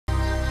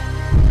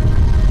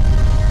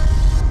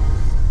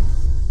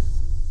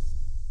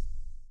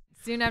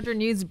Soon after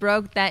news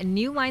broke that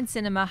New Line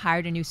Cinema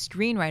hired a new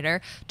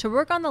screenwriter to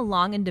work on the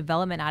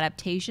long-in-development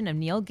adaptation of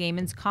Neil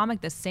Gaiman's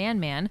comic The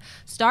Sandman,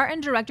 star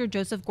and director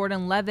Joseph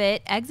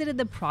Gordon-Levitt exited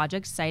the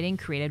project citing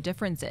creative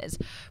differences.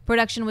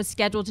 Production was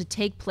scheduled to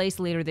take place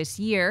later this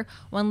year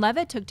when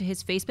Levitt took to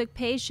his Facebook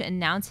page to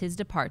announce his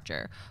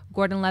departure.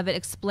 Gordon-Levitt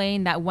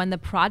explained that when the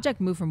project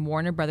moved from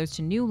Warner Brothers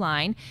to New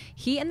Line,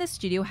 he and the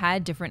studio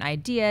had different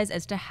ideas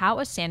as to how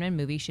a Sandman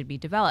movie should be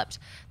developed.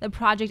 The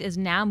project is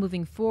now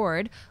moving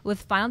forward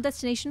with Final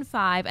Destination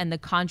 5 and The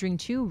Conjuring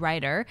 2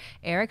 writer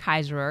Eric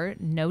Heiserer.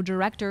 No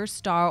director,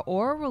 star,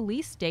 or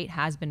release date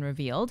has been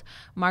revealed.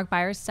 Mark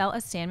buyers sell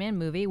a Sandman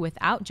movie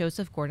without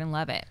Joseph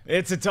Gordon-Levitt.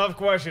 It's a tough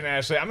question,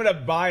 Ashley. I'm going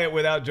to buy it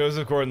without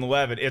Joseph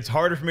Gordon-Levitt. It's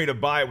harder for me to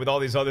buy it with all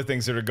these other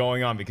things that are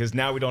going on because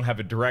now we don't have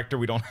a director,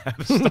 we don't have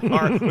a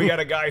star. We got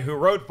a guy who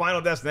wrote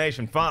Final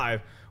Destination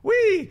 5.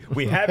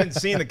 We haven't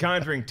seen The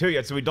Conjuring 2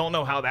 yet, so we don't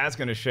know how that's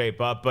going to shape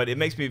up, but it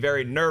makes me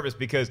very nervous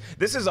because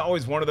this is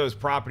always one of those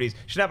properties.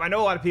 Shanapp, I know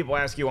a lot of people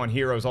ask you on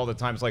Heroes all the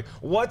time, it's like,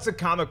 what's a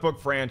comic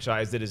book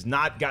franchise that has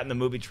not gotten the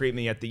movie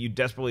treatment yet that you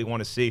desperately want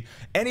to see?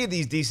 Any of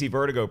these DC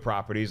Vertigo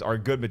properties are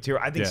good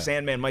material. I think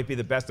Sandman might be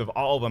the best of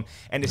all of them,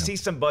 and to see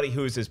somebody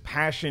who is as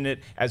passionate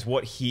as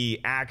what he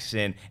acts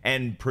in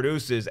and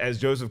produces as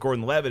Joseph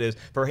Gordon-Levitt is,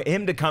 for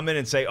him to come in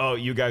and say, oh,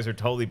 you guys are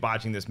totally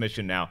botching this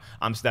mission now,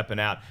 I'm stepping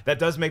out, that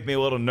does make me a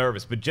little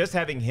nervous. But just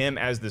having him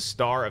as the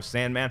star of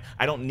Sandman,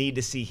 I don't need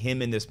to see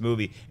him in this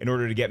movie in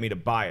order to get me to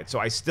buy it. So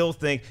I still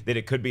think that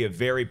it could be a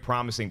very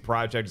promising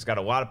project. It's got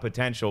a lot of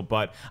potential,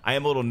 but I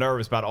am a little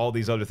nervous about all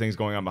these other things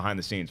going on behind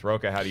the scenes.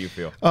 Rocha, how do you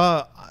feel?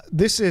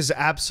 This is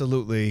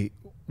absolutely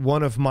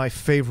one of my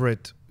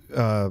favorite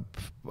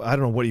I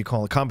don't know what you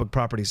call it, comic book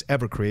properties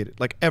ever created,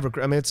 like ever.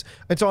 I mean,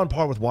 it's on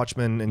par with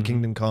Watchmen and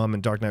Kingdom Come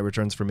and Dark Knight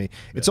Returns for me.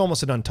 It's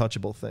almost an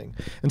untouchable thing.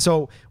 And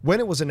so when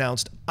it was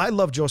announced, I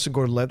love Joseph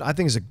Gordon-Levitt. I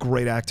think he's a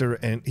great actor,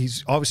 and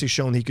he's obviously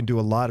shown he can do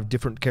a lot of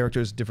different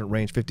characters, different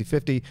range,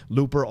 50-50,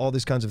 Looper, all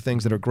these kinds of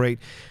things that are great.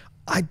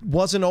 I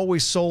wasn't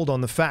always sold on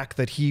the fact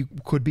that he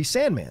could be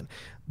Sandman.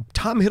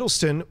 Tom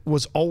Hiddleston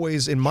was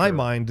always, in my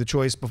mind, the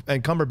choice,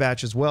 and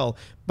Cumberbatch as well,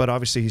 but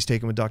obviously he's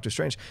taken with Doctor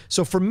Strange.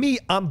 So for me,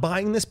 I'm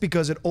buying this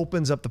because it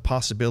opens up the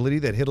possibility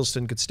that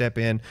Hiddleston could step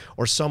in,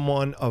 or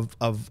someone of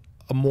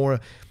a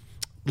more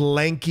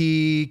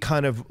lanky,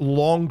 kind of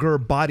longer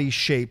body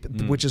shape,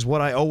 which is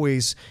what I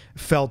always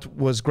felt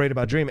was great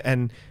about Dream.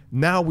 And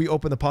now we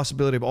open the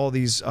possibility of all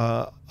these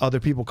other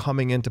people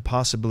coming in to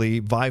possibly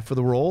vie for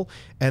the role.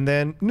 And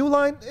then New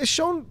Line has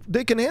shown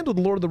they can handle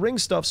the Lord of the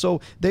Rings stuff, so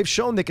they've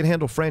shown they can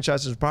handle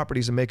franchises and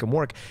properties and make them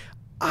work.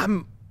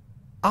 I'm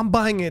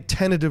buying it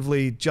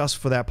tentatively just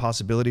for that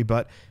possibility,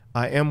 but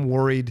I am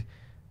worried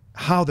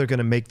how they're going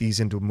to make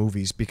these into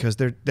movies because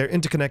they're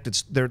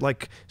interconnected. They're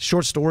like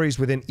short stories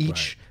within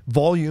each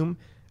volume,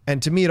 and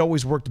to me, it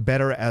always worked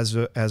better as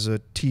a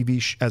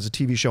TV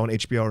show on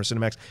HBO or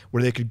Cinemax,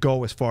 where they could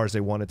go as far as they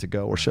wanted to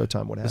go, or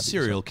Showtime, what have you.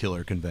 Serial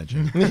killer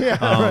convention.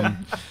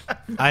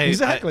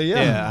 Exactly.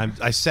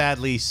 I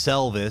sadly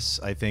sell this.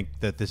 I think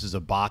that this is a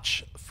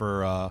botch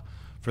for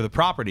the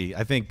property.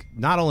 I think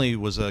not only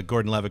was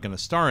Gordon-Levitt going to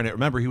star in it,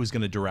 remember he was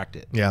going to direct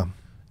it. Yeah.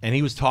 And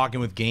he was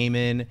talking with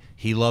Gaiman.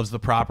 He loves the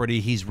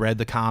property. He's read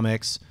the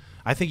comics.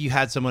 I think you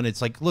had someone,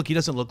 it's like, look, he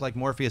doesn't look like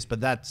Morpheus,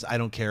 but I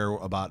don't care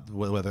about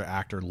whether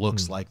actor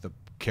looks like the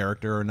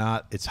character or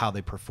not. It's how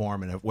they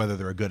perform and whether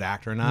they're a good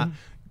actor or not.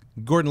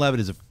 Gordon-Levitt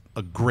is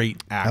a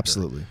great actor.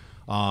 Absolutely.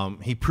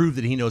 He proved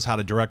that he knows how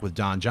to direct with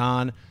Don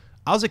John.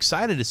 I was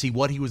excited to see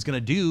what he was going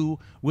to do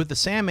with the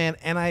Sandman,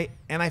 and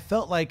I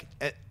felt like,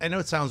 I know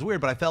it sounds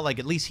weird, but I felt like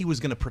at least he was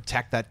going to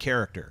protect that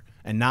character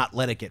and not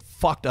let it get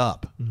fucked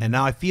up. And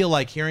now I feel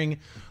like hearing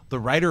the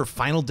writer of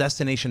Final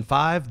Destination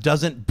 5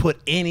 doesn't put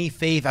any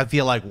faith. I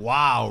feel like,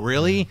 wow,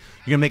 really?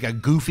 You're going to make a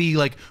goofy,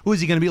 like, who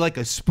is he going to be, like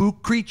a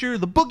spook creature?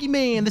 The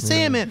Boogeyman, the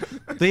Sandman.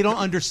 They don't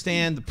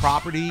understand the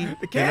property.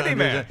 The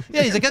Candyman.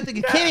 Yeah, he's like,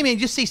 the Candyman,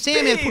 just say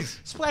Sandman,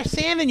 splash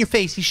sand in your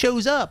face, he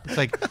shows up. It's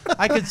like,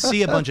 I could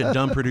see a bunch of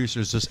dumb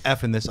producers just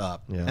effing this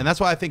up. And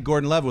that's why I think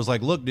Gordon-Levitt was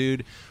like, look,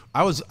 dude,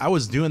 I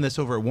was doing this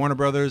over at Warner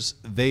Brothers.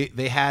 They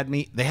had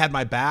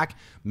my back.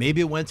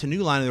 Maybe it went to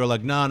New Line and they were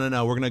like,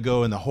 no, we're gonna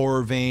go in the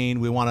horror vein.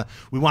 We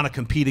wanna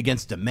compete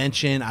against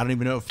Dimension. I don't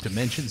even know if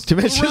Dimension's still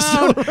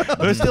around.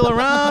 They're still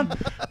around.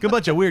 A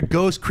bunch of weird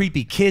ghost,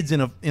 creepy kids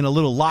in a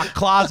little locked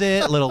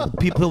closet, little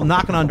people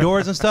knocking on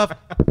doors and stuff.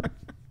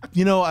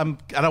 You know, I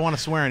don't want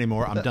to swear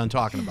anymore. I'm done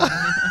talking about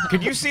it.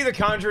 Could you see The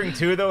Conjuring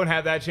 2, though, and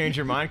have that change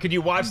your mind? Could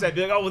you watch that and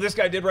be like, oh, well, this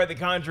guy did write The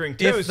Conjuring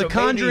 2. If The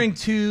Conjuring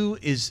 2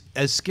 is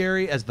as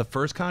scary as the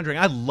first Conjuring,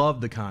 I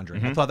love The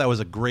Conjuring. I thought that was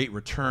a great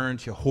return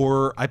to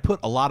horror. I put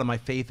a lot of my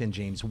faith in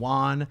James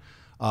Wan.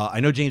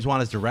 I know James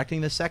Wan is directing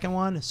the second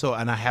one,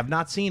 and I have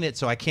not seen it,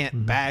 so I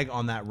can't bag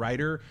on that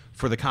writer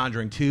for The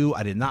Conjuring 2.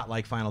 I did not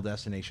like Final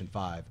Destination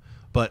 5.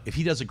 But if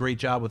he does a great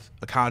job with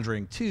A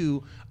Conjuring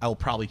 2, I will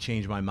probably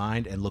change my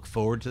mind and look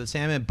forward to the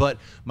Sandman. But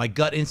my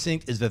gut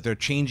instinct is that they're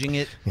changing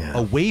it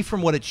away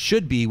from what it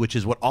should be, which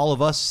is what all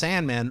of us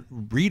Sandman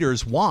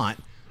readers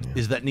want,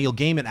 is that Neil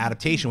Gaiman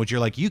adaptation, which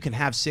you're like, you can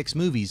have 6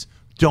 movies,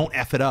 don't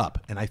F it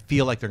up. And I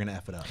feel like they're going to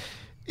F it up.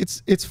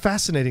 It's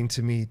fascinating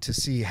to me to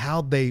see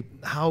how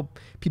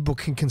people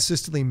can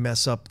consistently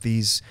mess up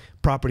these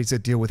properties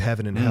that deal with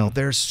heaven and hell.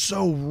 They're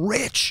so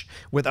rich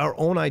with our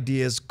own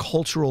ideas,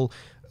 cultural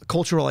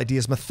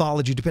ideas,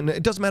 mythology.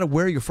 It doesn't matter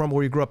where you're from or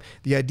where you grew up.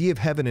 The idea of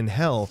heaven and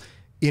hell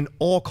in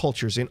all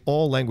cultures, in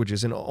all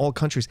languages, in all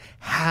countries,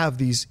 have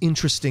these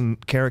interesting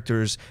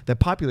characters that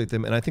populate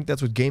them. And I think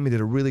that's what gaming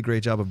did a really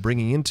great job of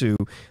bringing into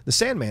the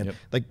Sandman. Yep.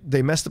 Like,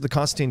 they messed up the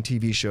Constantine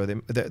TV show.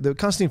 The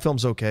Constantine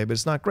film's okay, but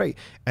it's not great.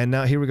 And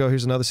now here we go.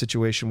 Here's another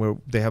situation where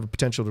they have a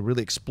potential to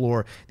really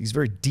explore these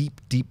very deep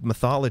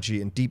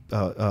mythology and deep.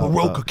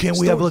 Baroka, can't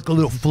we have like a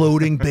little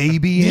floating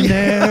baby in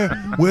there?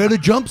 Where are the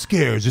jump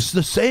scares? It's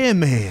the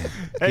Sandman.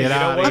 Hey, Get you know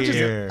out what? of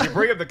here. You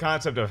bring up the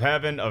concept of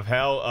heaven, of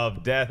hell,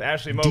 of death.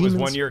 Ashley Moe was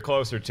Demons. 1 year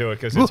closer to it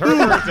because it's her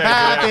birthday today.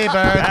 Happy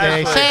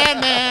birthday, Ashley,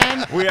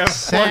 Sandman. we have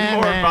one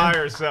more Sandman. buy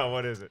or sell.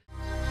 What is it?